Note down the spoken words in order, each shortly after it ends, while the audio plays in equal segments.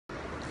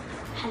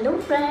Hello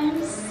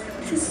friends,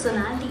 this is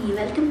Sonali.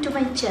 Welcome to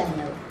my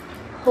channel.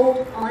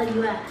 Hope all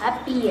you are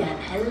happy and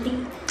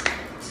healthy.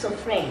 So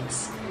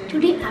friends,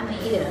 today I'm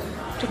here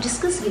to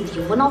discuss with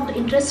you one of the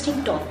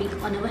interesting topic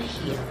on our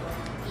hair.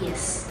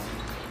 Yes,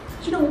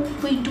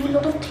 we do a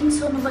lot of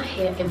things on our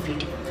hair every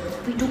day.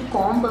 We do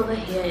comb our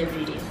hair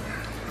every day.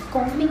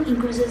 Combing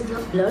increases the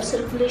blood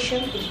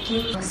circulation, it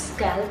gives our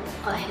scalp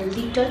a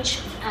healthy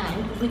touch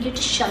and we get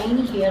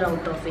shiny hair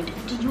out of it.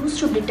 It is used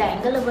to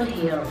detangle our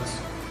hair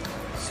also.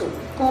 So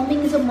combing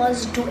is a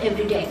must do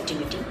everyday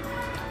activity.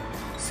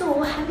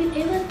 So have you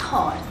ever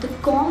thought the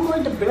comb or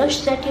the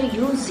brush that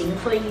you're using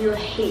for your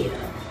hair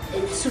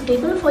is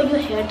suitable for your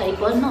hair type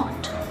or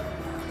not?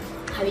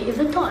 Have you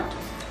ever thought?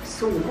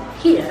 So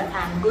here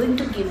I am going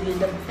to give you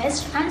the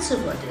best answer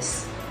for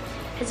this,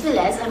 as well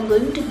as I am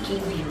going to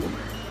give you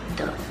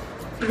the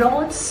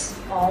pros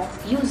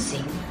of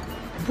using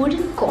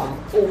wooden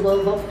comb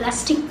over a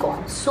plastic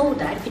comb so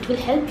that it will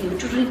help you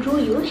to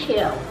regrow your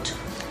hair out.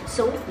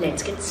 So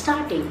let's get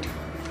started.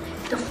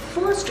 The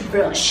first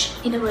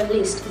brush in our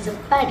list is a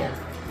paddle.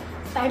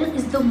 Paddle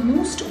is the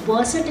most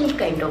versatile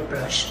kind of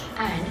brush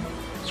and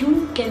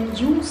you can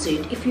use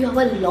it if you have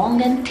a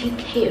long and thick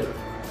hair.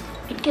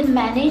 It can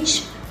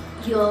manage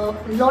your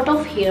lot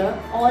of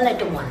hair all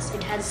at once.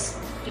 It has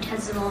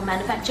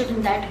manufactured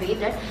in that way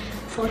that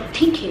for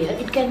thick hair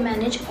it can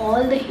manage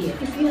all the hair.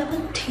 If you have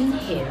a thin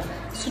hair,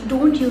 so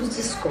don't use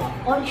this comb,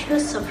 or if you are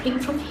suffering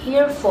from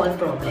hair fall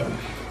problem,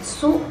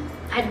 so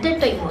at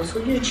that time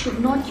also you should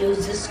not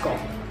use this comb.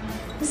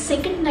 The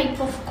second type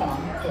of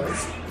comb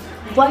is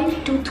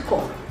wild tooth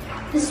comb.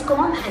 This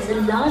comb has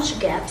a large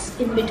gaps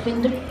in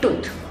between the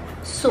tooth.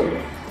 So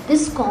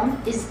this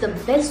comb is the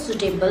best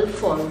suitable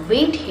for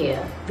wet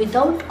hair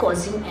without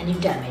causing any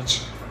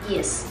damage.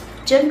 Yes,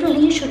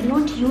 generally you should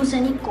not use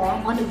any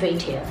comb on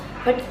wet hair,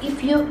 but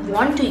if you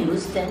want to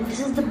use, then this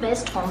is the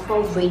best comb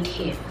for wet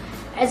hair.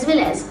 As well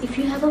as if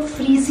you have a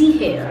frizzy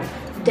hair,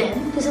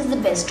 then this is the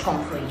best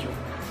comb for you.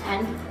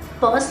 And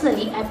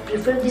personally, I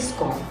prefer this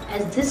comb,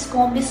 as this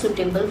comb is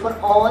suitable for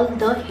all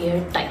the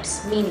hair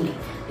types mainly,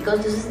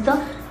 because this is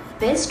the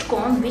best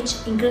comb which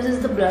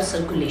increases the blood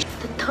circulation.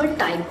 The third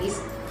type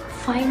is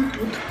fine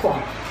tooth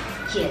comb.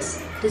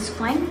 Yes, this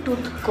fine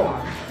tooth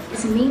comb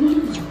is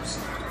mainly used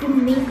to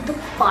make the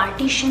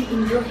partition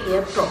in your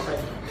hair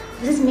properly.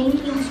 This is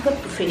mainly used by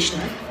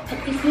professional,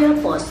 and if you are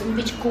a person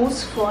which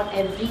goes for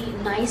every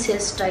nice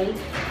hairstyle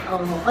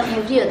or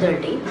every other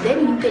day,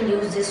 then you can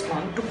use this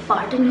comb to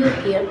parting your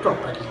hair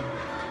properly.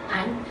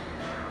 And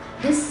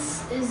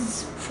this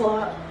is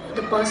for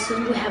the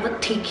person who have a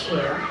thick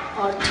hair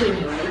or thin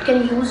hair. It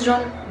can be used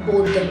on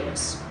both the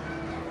hairs.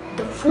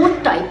 The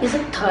fourth type is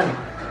a thermal.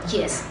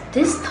 Yes,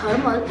 this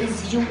thermal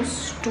is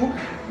used to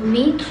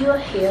make your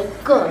hair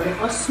curl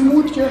or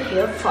smooth your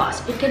hair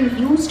fast. It can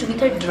be used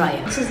with a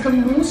dryer. This is the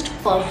most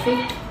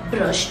perfect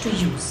brush to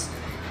use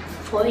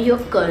for your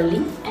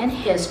curling and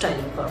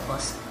hairstyling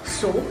purpose.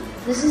 So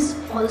this is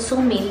also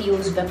mainly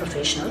used by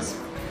professionals.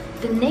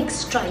 The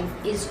next type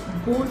is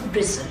boar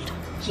bristled.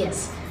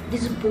 Yes,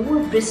 this boar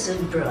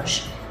bristled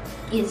brush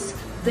is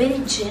very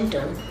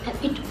gentle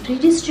and it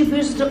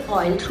redistributes the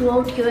oil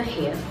throughout your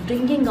hair,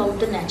 bringing out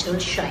the natural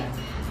shine.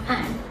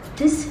 And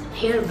this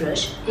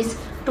hairbrush is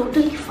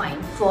totally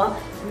fine for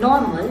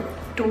normal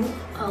to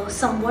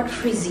somewhat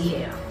frizzy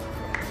hair.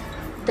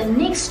 The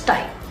next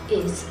type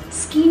is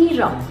skinny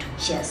round.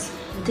 Yes,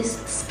 this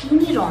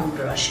skinny round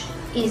brush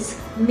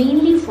is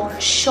mainly for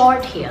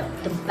short hair,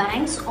 the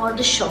bangs or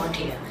the short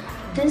hair.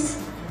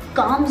 This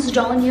calms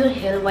down your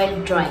hair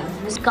while drying.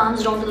 This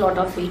calms down a lot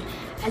of it,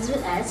 as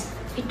well as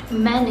it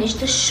manages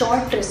the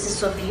short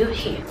tresses of your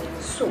hair.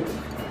 So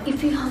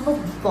if you have a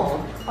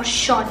bob or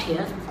short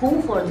hair,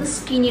 go for the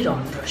skinny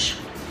round brush.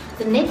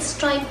 The next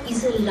type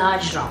is a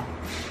large round.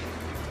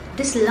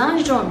 This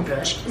large round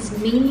brush is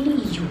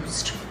mainly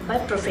used by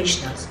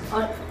professionals,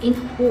 or in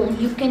home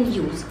you can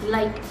use,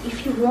 like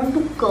if you want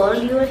to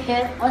curl your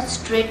hair or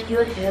straight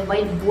your hair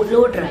while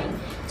blow drying.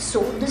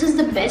 So this is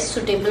the best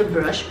suitable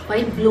brush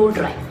while blow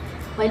drying.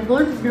 While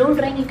blow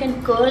drying you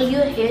can curl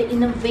your hair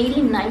in a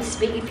very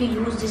nice way if you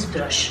use this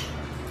brush.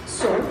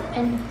 So,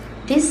 and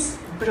this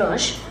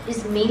brush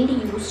is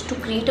mainly used to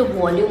create a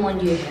volume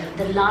on your hair.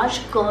 The large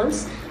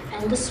curls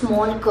and the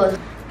small curls,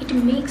 it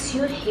makes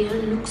your hair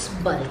looks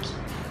bulky.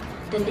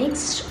 The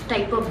next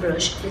type of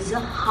brush is a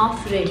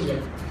half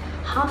radial.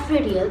 Half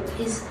radial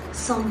is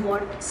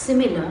somewhat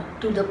similar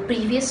to the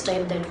previous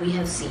type that we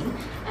have seen,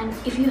 and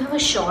if you have a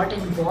short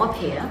and bob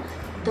hair,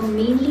 the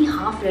mainly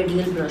half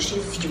radial brush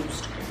is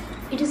used.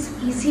 It is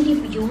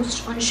easily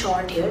used on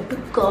short hair to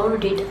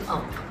curl it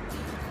up.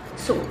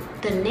 So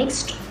the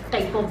next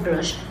type of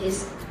brush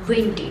is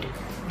vented.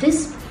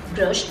 This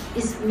brush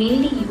is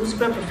mainly used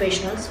by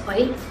professionals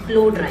while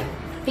blow drying,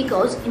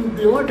 because in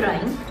blow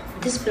drying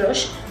this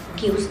brush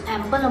gives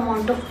ample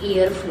amount of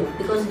air flow,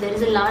 because there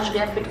is a large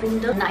gap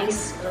between the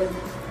nice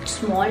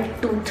small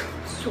tooth.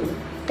 So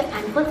the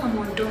ample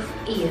amount of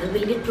air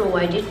will get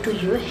provided to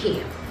your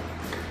hair.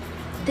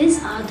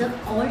 These are the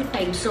all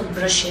types of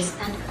brushes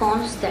and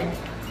combs that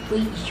we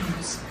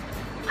use.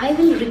 I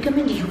will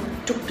recommend you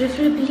to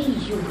preferably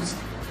use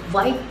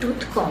white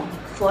tooth comb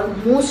for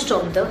most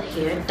of the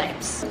hair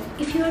types.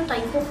 If you are a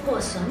type of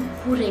person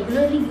who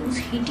regularly use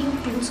heating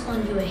tools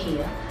on your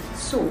hair,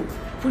 so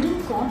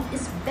wooden comb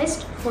is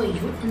best for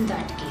you in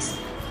that case.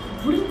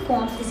 Wooden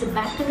comb is a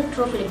back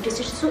conductor of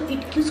electricity, so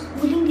it gives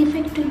cooling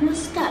effect to your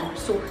scalp.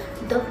 So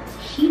the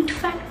heat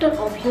factor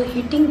of your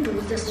heating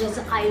tools such as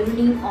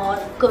ironing or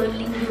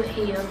curling your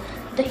hair,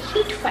 the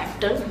heat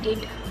factor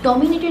get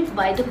dominated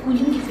by the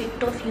cooling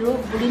effect of your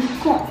wooden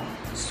comb.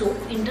 So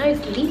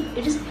indirectly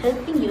it is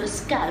helping your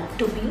scalp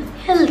to be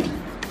healthy.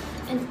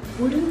 And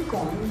wooden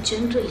comb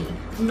generally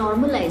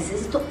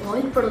normalizes the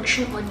oil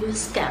production on your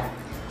scalp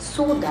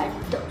so that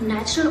the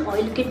natural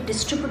oil get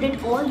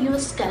distributed all your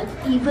scalp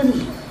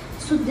evenly.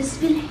 So this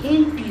will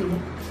help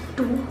you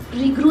to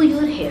regrow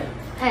your hair,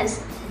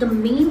 as the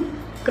main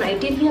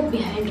criteria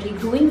behind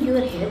regrowing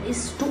your hair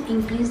is to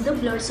increase the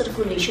blood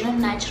circulation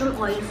and natural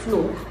oil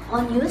flow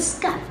on your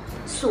scalp.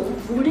 So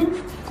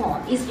wooden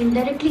comb is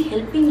indirectly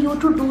helping you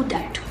to do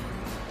that.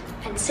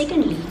 And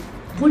secondly,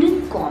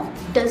 wooden comb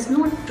does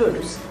not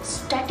produce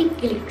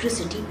static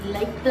electricity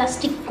like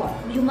plastic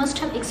comb. You must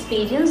have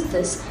experienced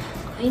this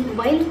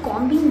while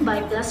combing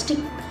by plastic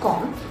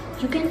comb.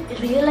 You can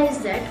realize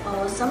that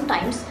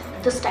sometimes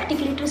the static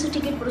electricity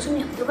get produced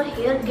and your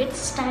hair gets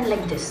stand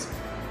like this.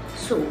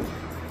 So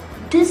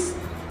this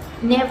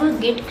never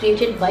get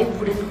created by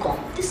wooden comb.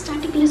 This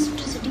static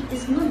electricity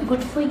is not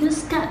good for your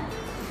scalp.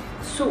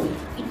 So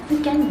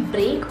it can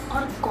break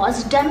or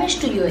cause damage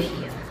to your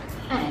hair.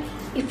 And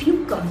if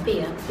you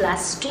compare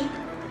plastic,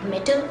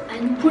 metal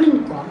and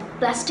wooden comb,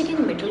 plastic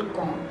and metal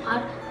comb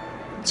are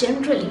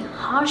generally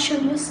harsh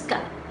on your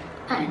scalp.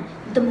 And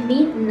the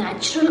main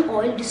natural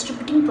oil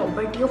distributing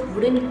property of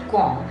wooden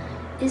comb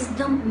is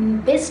the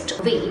best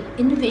way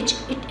in which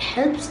it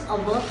helps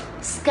our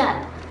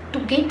scalp to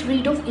get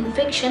rid of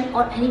infection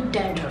or any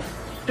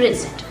dandruff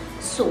present.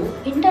 So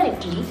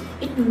indirectly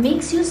it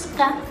makes your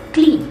scalp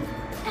clean,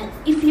 and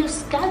if your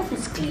scalp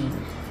is clean,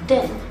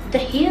 then the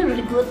hair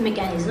regrowth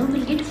mechanism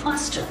will get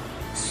faster.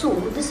 So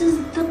this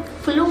is the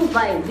flow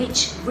by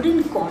which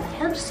wooden comb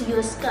helps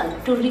your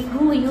scalp to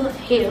regrow your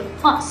hair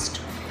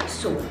fast.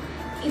 So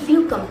if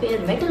you compare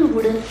metal,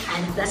 wooden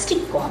and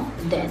plastic comb,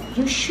 then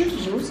you should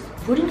use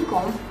wooden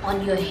comb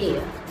on your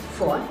hair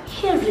for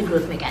hair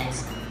regrowth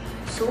mechanism.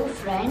 So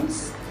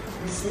friends,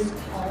 this is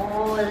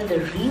all the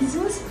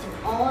reasons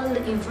and all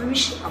the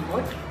information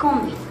about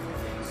combing.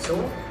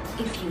 So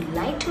if you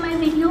liked my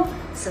video,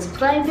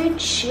 subscribe it,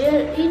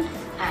 share it,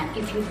 and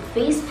if you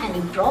face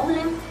any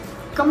problem,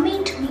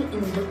 comment me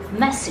in the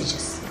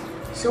messages.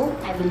 So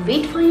I will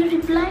wait for your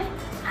reply,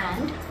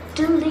 and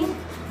till then,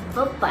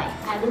 bye bye.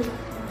 I will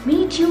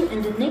meet you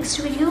in the next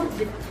video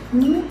with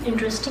new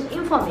interesting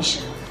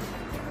information.